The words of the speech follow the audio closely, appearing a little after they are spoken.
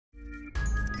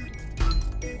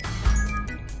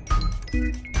Hey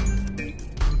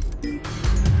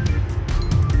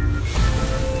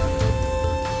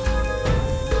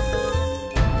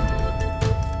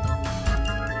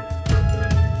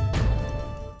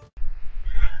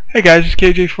guys, it's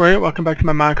KJ48. Welcome back to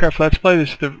my Minecraft Let's Play. This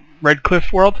is the Red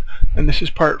Cliff world, and this is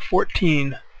part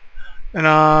 14. And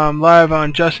I'm live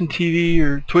on Justin TV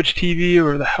or Twitch TV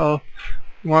or the hell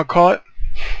you want to call it.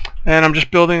 And I'm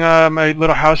just building my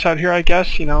little house out here, I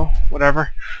guess, you know,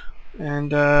 whatever.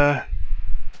 And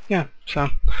yeah, so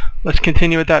let's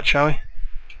continue with that, shall we?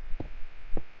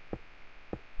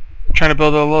 I'm trying to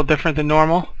build it a little different than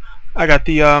normal. I got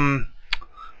the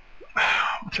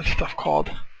what's that stuff called?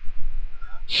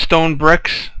 Stone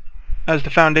bricks as the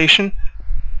foundation,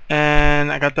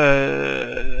 and I got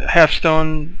the half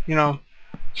stone, you know,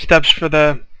 steps for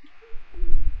the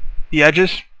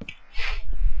edges,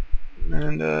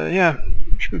 and yeah,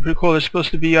 should be pretty cool. This is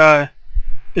supposed to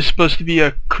be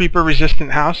a creeper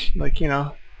resistant house, like, you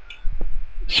know,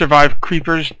 survive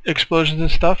creepers, explosions and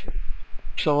stuff.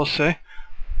 So we'll see.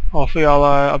 Hopefully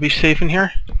I'll be safe in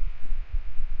here.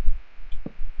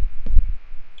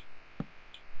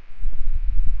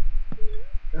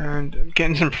 And I'm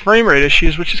getting some frame rate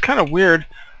issues, which is kind of weird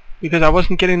because I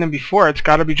wasn't getting them before. It's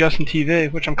got to be Justin TV,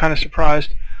 which I'm kind of surprised.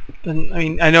 I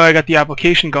mean, I know I got the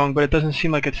application going, but it doesn't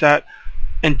seem like it's that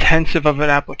intensive of an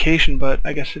application, but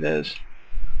I guess it is.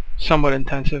 Somewhat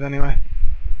intensive anyway.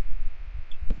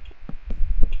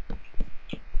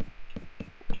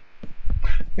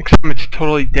 Except it's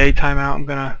totally daytime out. I'm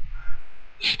gonna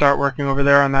start working over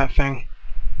there on that thing.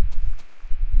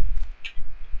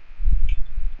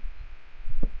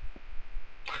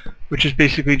 Which is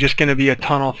basically just going to be a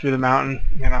tunnel through the mountain,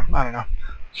 you know, I don't know,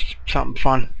 it's something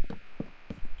fun.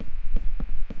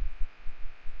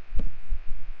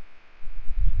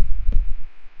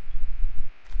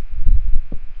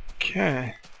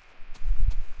 Okay.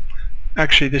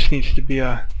 Actually, this needs to be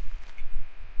a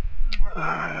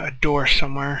door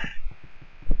somewhere.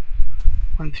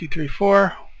 1, 2, 3,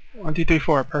 4. 1, 2, 3,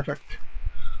 4, perfect.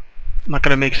 I'm not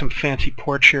going to make some fancy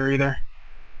porch here either.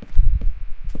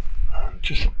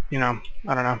 Just, you know,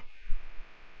 I don't know,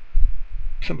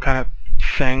 some kind of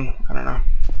thing, I don't know.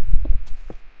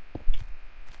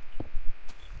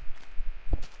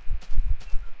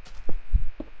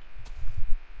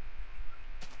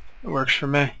 It works for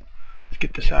me. Let's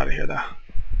get this out of here though.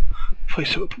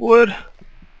 Replace it with wood.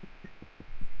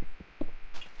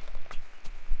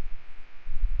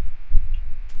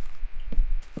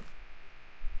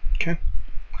 Okay.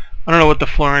 I don't know what the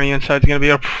floor on the inside is going to be.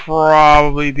 It'll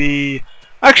probably be...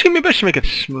 Actually, maybe I should make it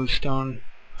smooth stone.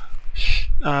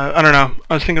 I don't know.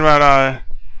 I was thinking about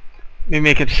maybe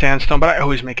make it sandstone, but I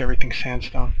always make everything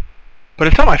sandstone. But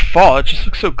it's not my fault. It just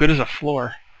looks so good as a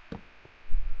floor.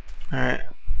 Alright.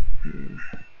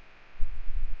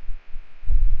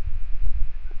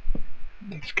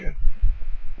 That's good.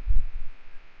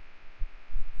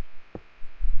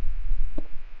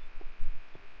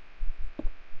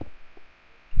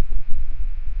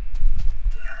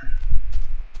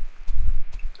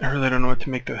 I really don't know what to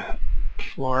make the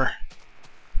floor.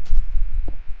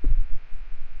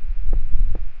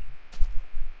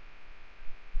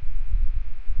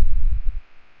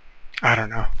 I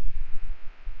don't know.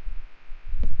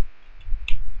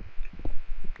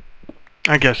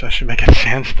 I guess I should make it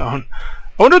sandstone.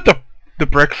 I wonder what the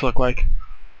bricks look like.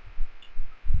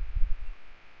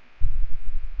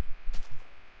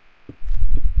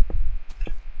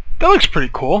 That looks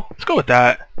pretty cool. Let's go with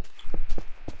that.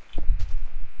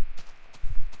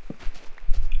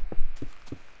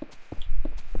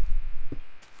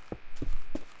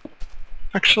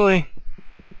 Actually,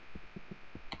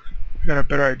 I got a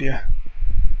better idea.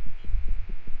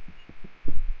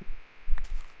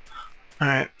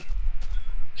 Alright.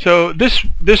 So this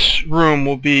room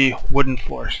will be wooden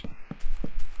floors.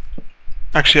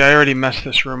 Actually, I already messed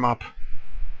this room up.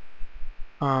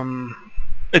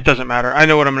 It doesn't matter. I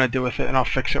know what I'm going to do with it, and I'll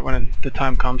fix it when the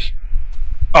time comes.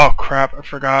 Oh crap, I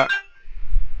forgot.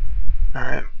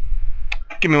 Alright.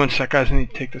 Give me 1 sec, guys. I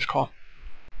need to take this call.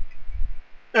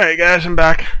 Alright guys, I'm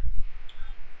back.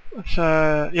 Let's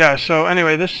yeah, so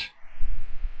anyway, this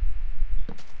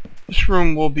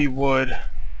room will be wood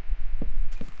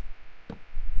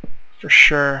for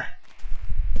sure.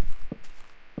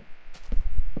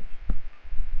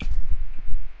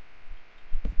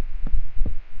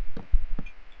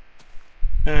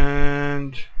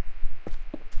 And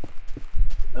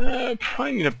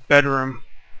probably need a bedroom.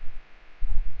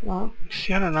 Well,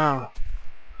 see, I don't know.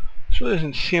 This really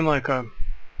doesn't seem like a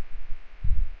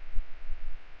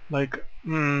I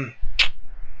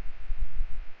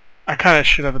kind of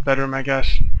should have a bedroom, I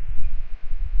guess.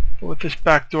 But with this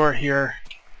back door here,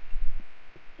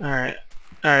 alright,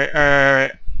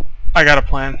 alright, I got a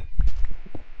plan.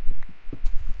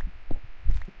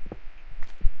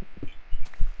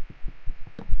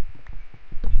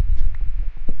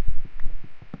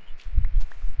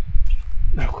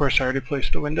 Of course, I already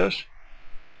placed the windows.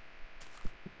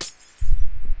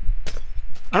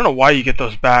 I don't know why you get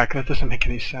those back. That doesn't make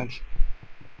any sense.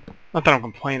 Not that I'm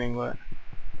complaining, but...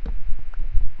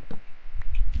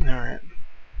 Alright.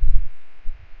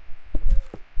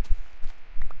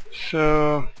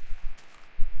 So...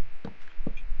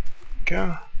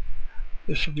 Go.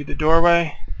 This will be the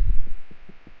doorway.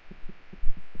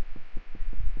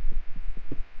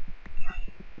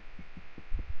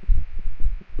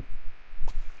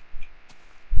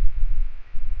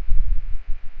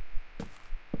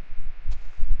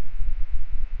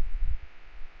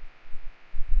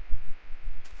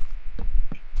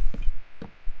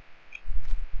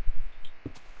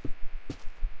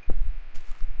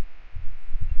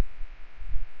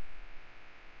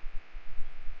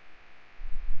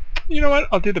 You know what?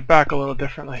 I'll do the back a little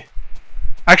differently.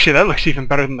 Actually, that looks even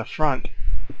better than the front.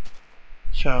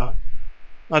 So,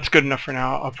 that's good enough for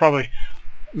now. I'll probably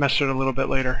mess with it a little bit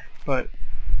later, but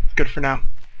it's good for now.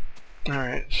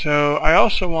 Alright, so I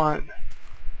also want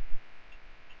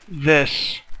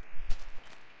this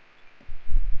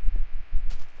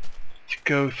to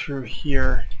go through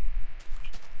here.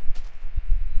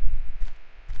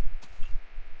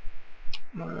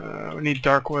 We need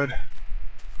dark wood.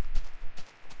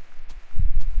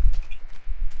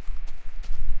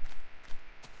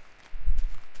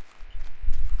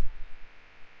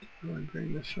 I'm going to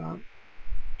bring this up.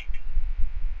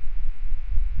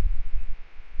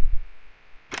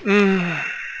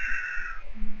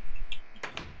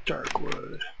 Dark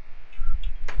wood.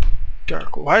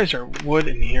 Dark. Why is there wood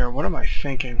in here? What am I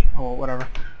thinking? Oh, whatever.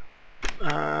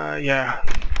 Yeah.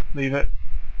 Leave it.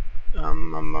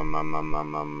 Okay.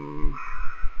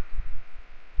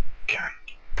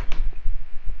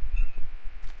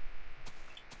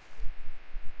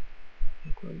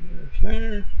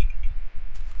 There.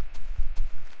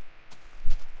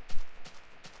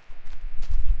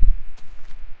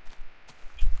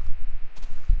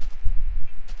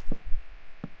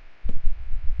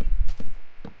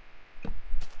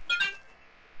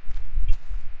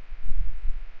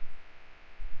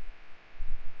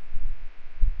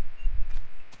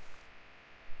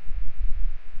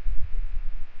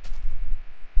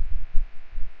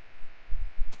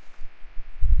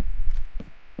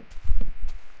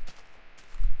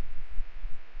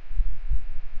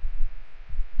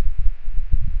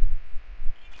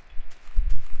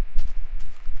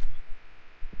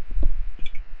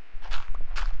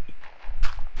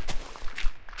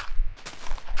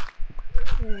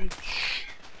 Alright.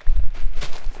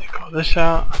 Take all this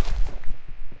out.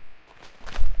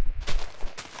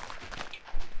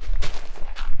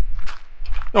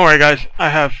 Don't worry guys, I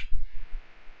have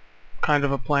kind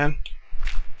of a plan.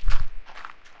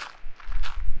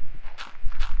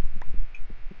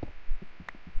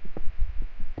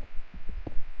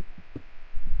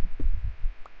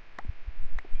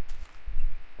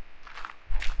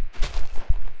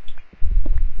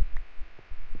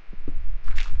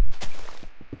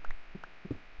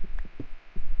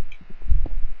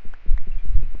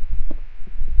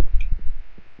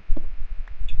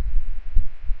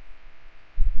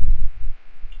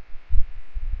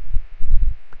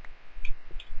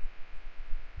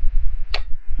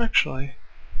 Actually,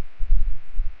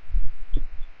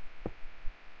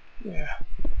 yeah.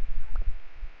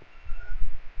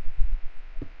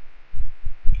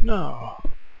 No.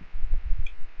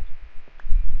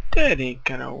 That ain't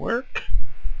gonna work.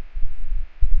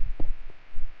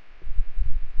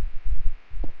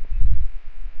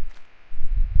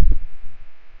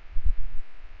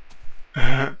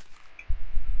 I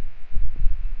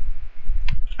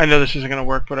know this isn't gonna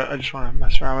work, but I just want to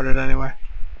mess around with it anyway.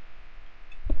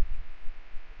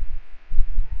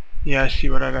 Yeah, I see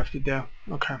what I'd have to do.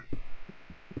 Okay.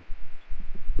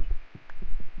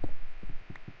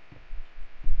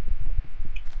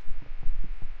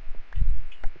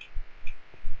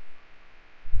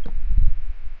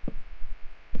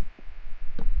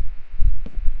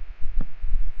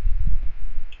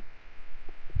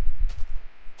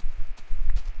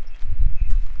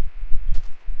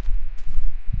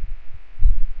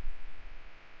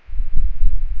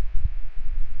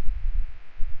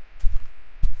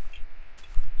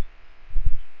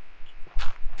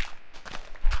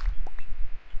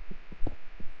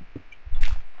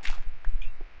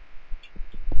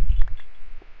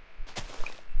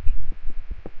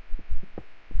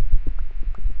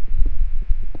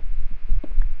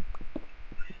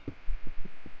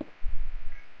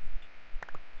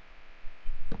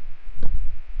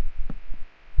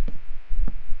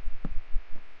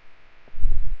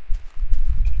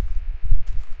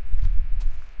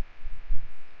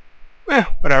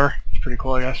 Whatever. It's pretty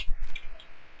cool, I guess.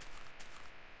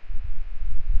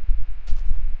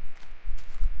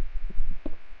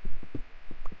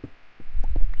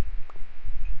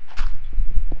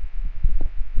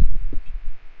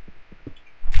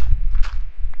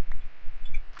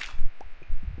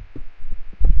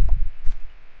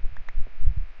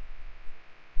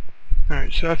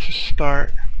 Alright, so that's a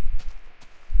start.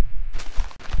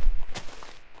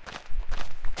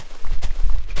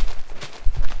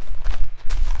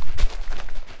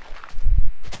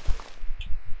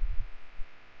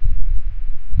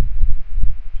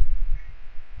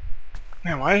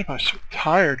 Man, why am I so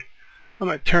tired? I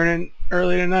might turn in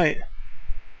early tonight.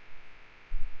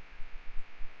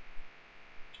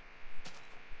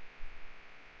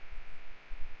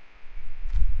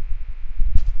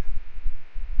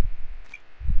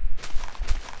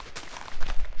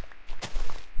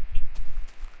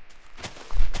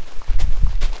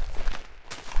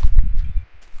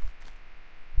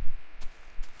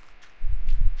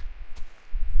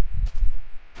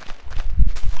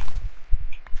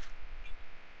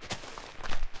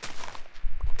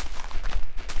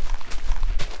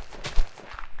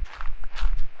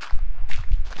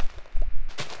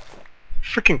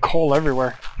 Freaking coal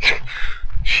everywhere.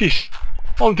 Jeez.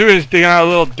 All I'm doing is digging out a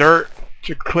little dirt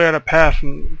to clear the path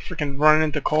and freaking running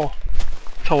into coal.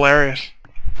 It's hilarious.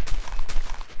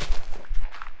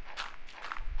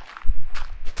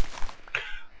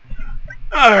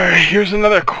 Alright, here's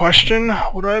another question.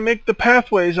 What do I make the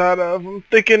pathways out of?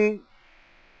 I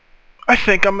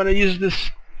think I'm gonna use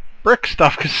this brick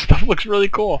stuff because stuff looks really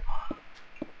cool.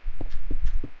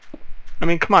 I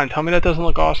mean, come on, tell me that doesn't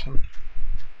look awesome.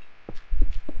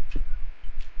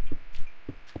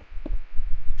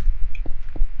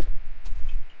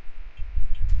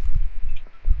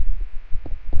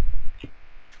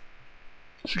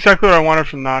 It's exactly what I wanted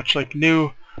from Notch, like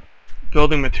new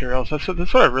building materials. That's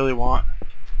what I really want.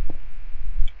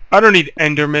 I don't need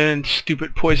Endermen and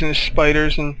stupid poisonous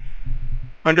spiders and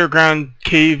underground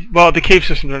cave. Well, the cave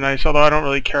systems are nice, although I don't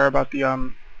really care about the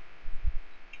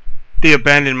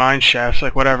abandoned mine shafts.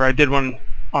 Like whatever, I did one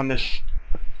on this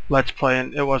Let's Play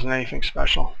and it wasn't anything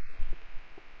special.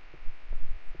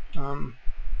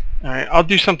 Alright, I'll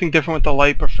do something different with the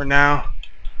light, but for now,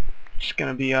 it's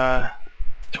gonna be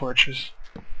torches.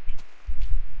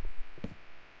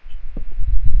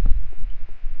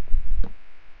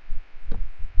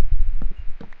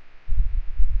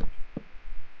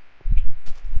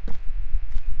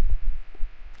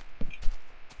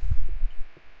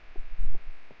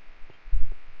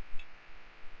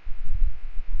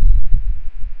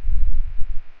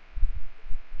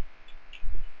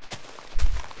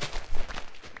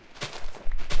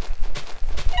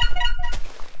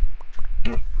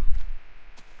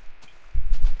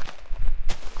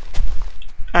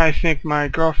 I think my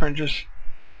girlfriend just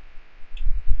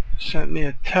sent me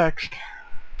a text.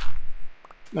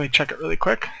 Let me check it really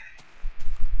quick.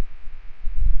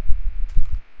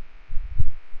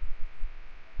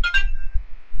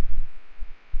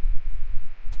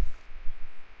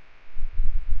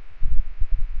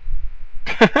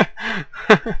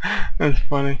 That's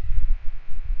funny.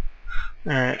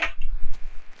 Alright.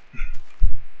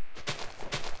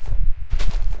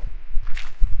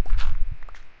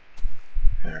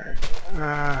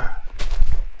 Alright.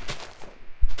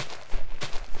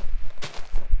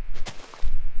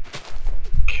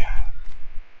 Okay.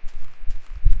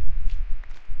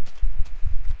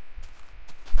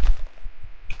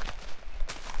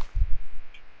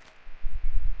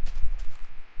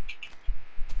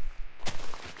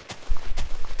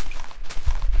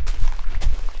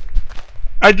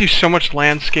 I do so much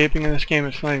landscaping in this game,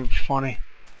 it's not even funny.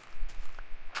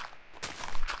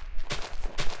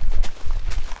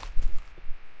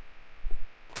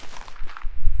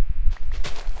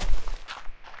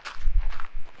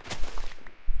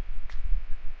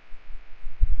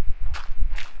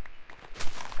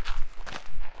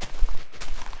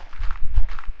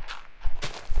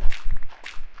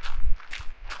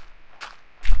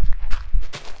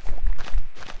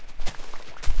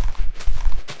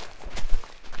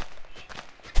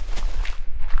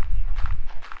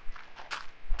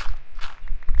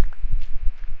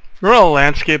 Remember all the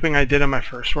landscaping I did in my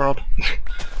first world?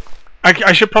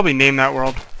 I should probably name that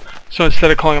world. So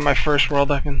instead of calling it my first world,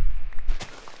 I can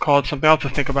call it something. I'll have to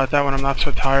think about that when I'm not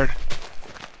so tired.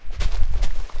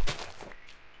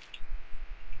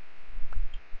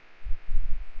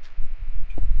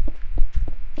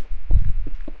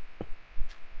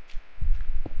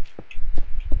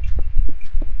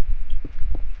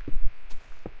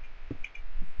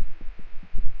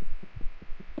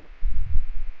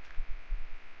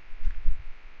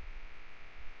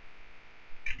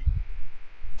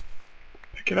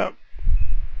 Get up.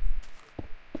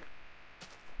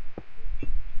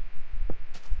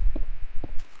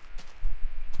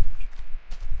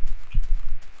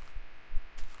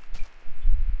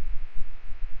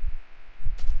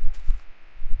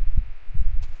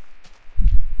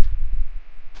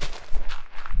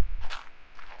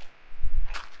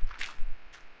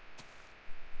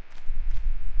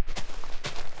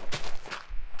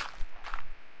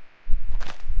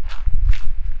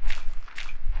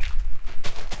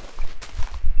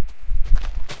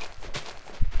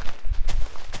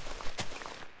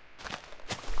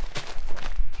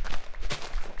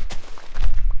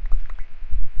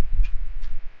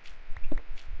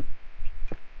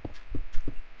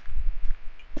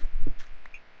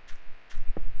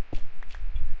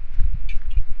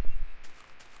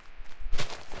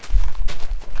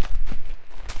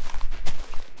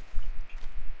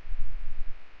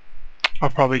 I'll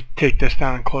probably take this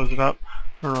down and close it up.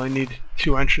 I don't really need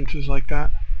two entrances like that.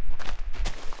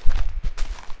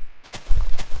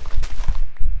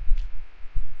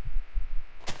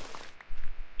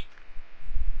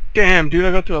 Damn, dude,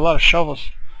 I go through a lot of shovels.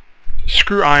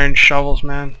 Screw iron shovels,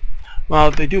 man.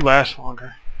 Well, they do last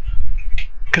longer.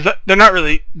 Because they're not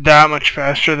really that much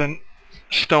faster than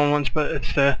stone ones, but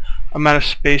it's the amount of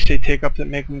space they take up that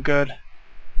make them good.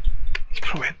 Let's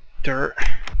put away dirt.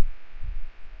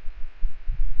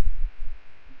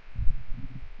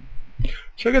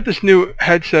 So I got this new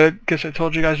headset, I guess I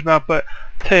told you guys about, but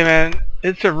I tell you, man,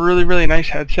 it's a really, really nice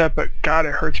headset, but God,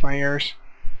 it hurts my ears.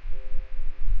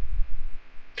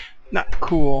 Not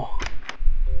cool.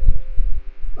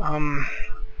 Oh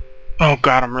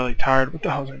God, I'm really tired. What the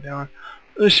hell was I doing?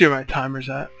 Let's see where my timer's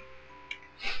at.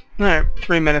 Alright,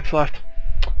 3 minutes left.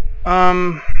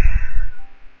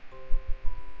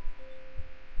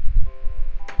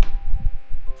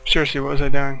 Seriously, what was I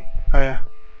doing? Oh yeah.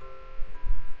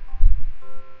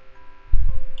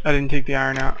 I didn't take the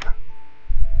iron out.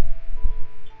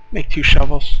 Make 2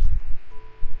 shovels.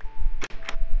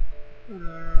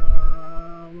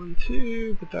 1,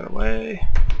 2, put that away.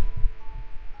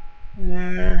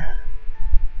 There.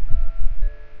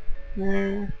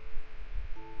 There.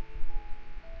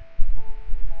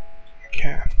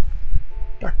 Okay.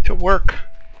 Back to work.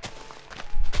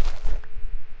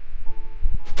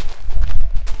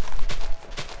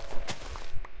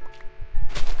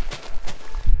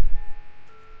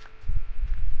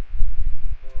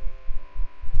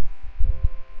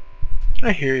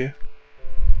 I hear you.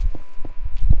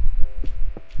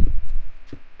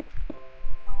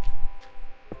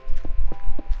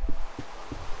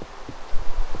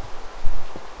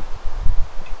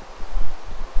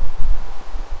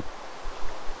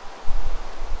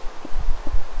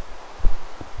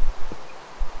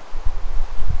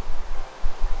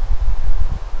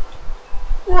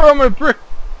 Where are my brick?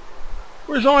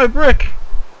 Where's all my brick?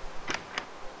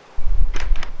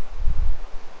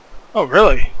 Oh,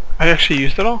 really? I actually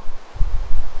used it all?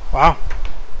 Wow.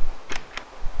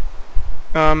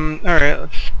 Alright,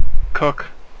 let's cook.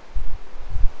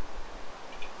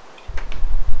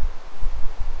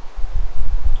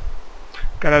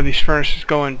 Gotta have these furnaces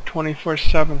going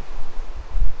 24/7.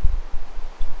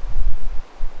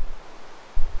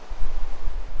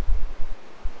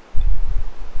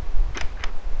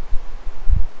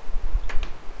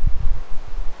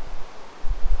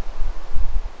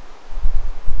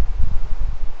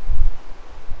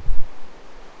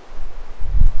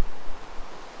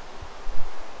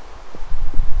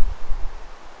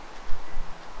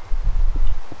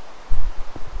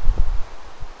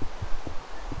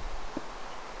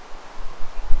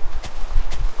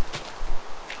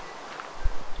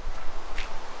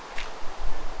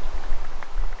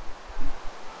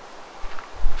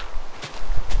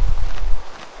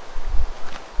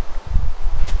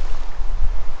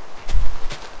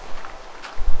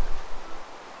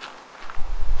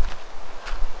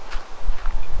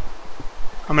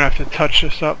 I'm gonna have to touch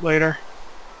this up later.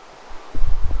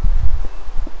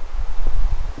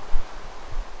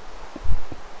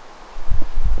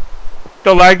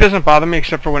 The lag doesn't bother me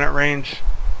except for when it rains.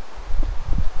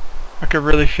 I could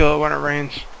really feel it when it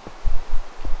rains.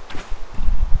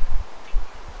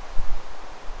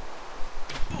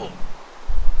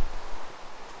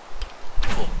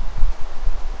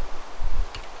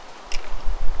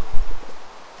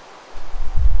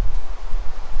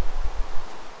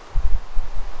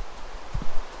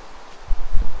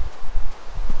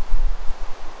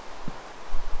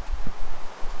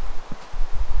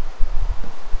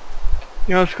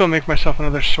 You know, let's go make myself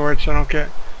another sword so I don't get...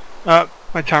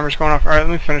 my timer's going off. Alright, let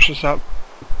me finish this up.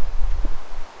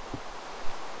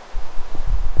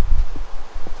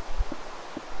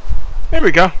 There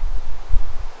we go.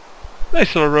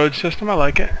 Nice little road system, I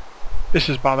like it. This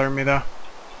is bothering me though.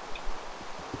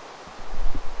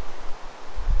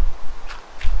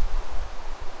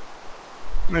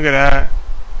 Look at that.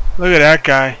 Look at that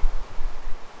guy.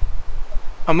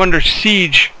 I'm under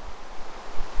siege.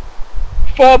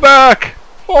 Fall back!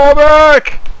 Fall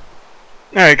back!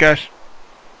 Alright guys.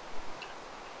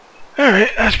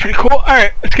 Alright, that's pretty cool.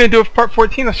 Alright, that's gonna do it for part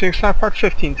 14. I'll see you next time, part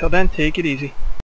 15. Till then, take it easy.